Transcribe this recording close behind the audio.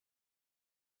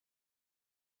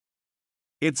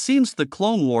It seems the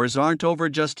Clone Wars aren't over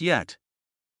just yet.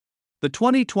 The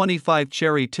 2025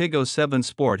 Chery Tiggo 7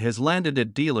 Sport has landed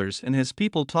at dealers and has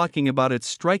people talking about its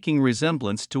striking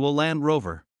resemblance to a Land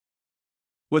Rover.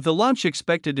 With a launch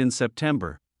expected in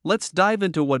September, let's dive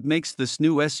into what makes this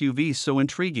new SUV so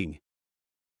intriguing.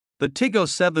 The Tiggo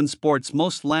 7 Sport's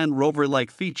most Land Rover-like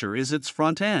feature is its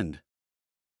front end.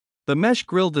 The mesh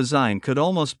grille design could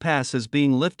almost pass as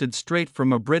being lifted straight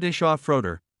from a British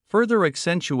off-roader, further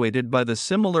accentuated by the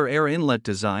similar air inlet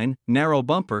design, narrow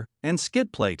bumper, and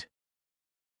skid plate.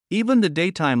 Even the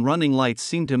daytime running lights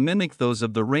seem to mimic those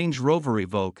of the Range Rover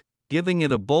Evoque, giving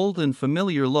it a bold and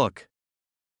familiar look.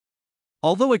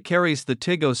 Although it carries the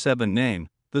Tiggo 7 name,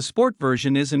 the Sport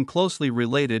version isn't closely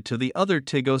related to the other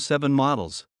Tiggo 7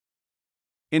 models.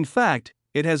 In fact,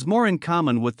 it has more in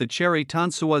common with the Chery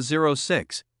Tiggo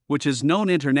 06, which is known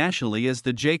internationally as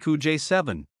the Tiggo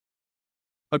J7.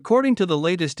 According to the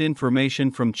latest information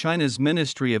from China's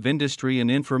Ministry of Industry and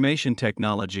Information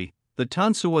Technology, the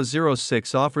Tiggo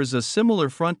 06 offers a similar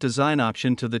front design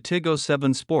option to the Tiggo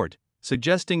 7 Sport,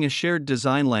 suggesting a shared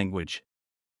design language.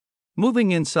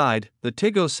 Moving inside, the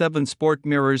Tiggo 7 Sport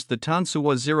mirrors the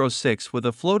Tiggo 06 with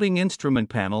a floating instrument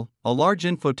panel, a large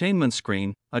infotainment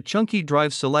screen, a chunky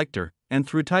drive selector, and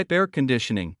through-type air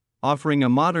conditioning, offering a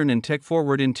modern and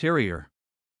tech-forward interior.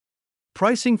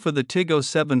 Pricing for the Tiggo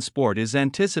 7 Sport is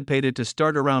anticipated to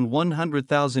start around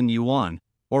 100,000 yuan,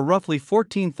 or roughly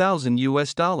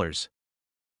 $14,000.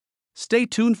 Stay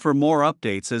tuned for more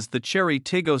updates as the Chery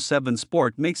Tiggo 7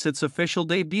 Sport makes its official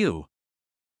debut.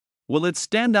 Will it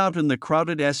stand out in the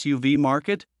crowded SUV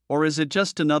market, or is it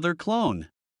just another clone?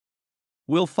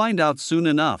 We'll find out soon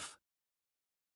enough.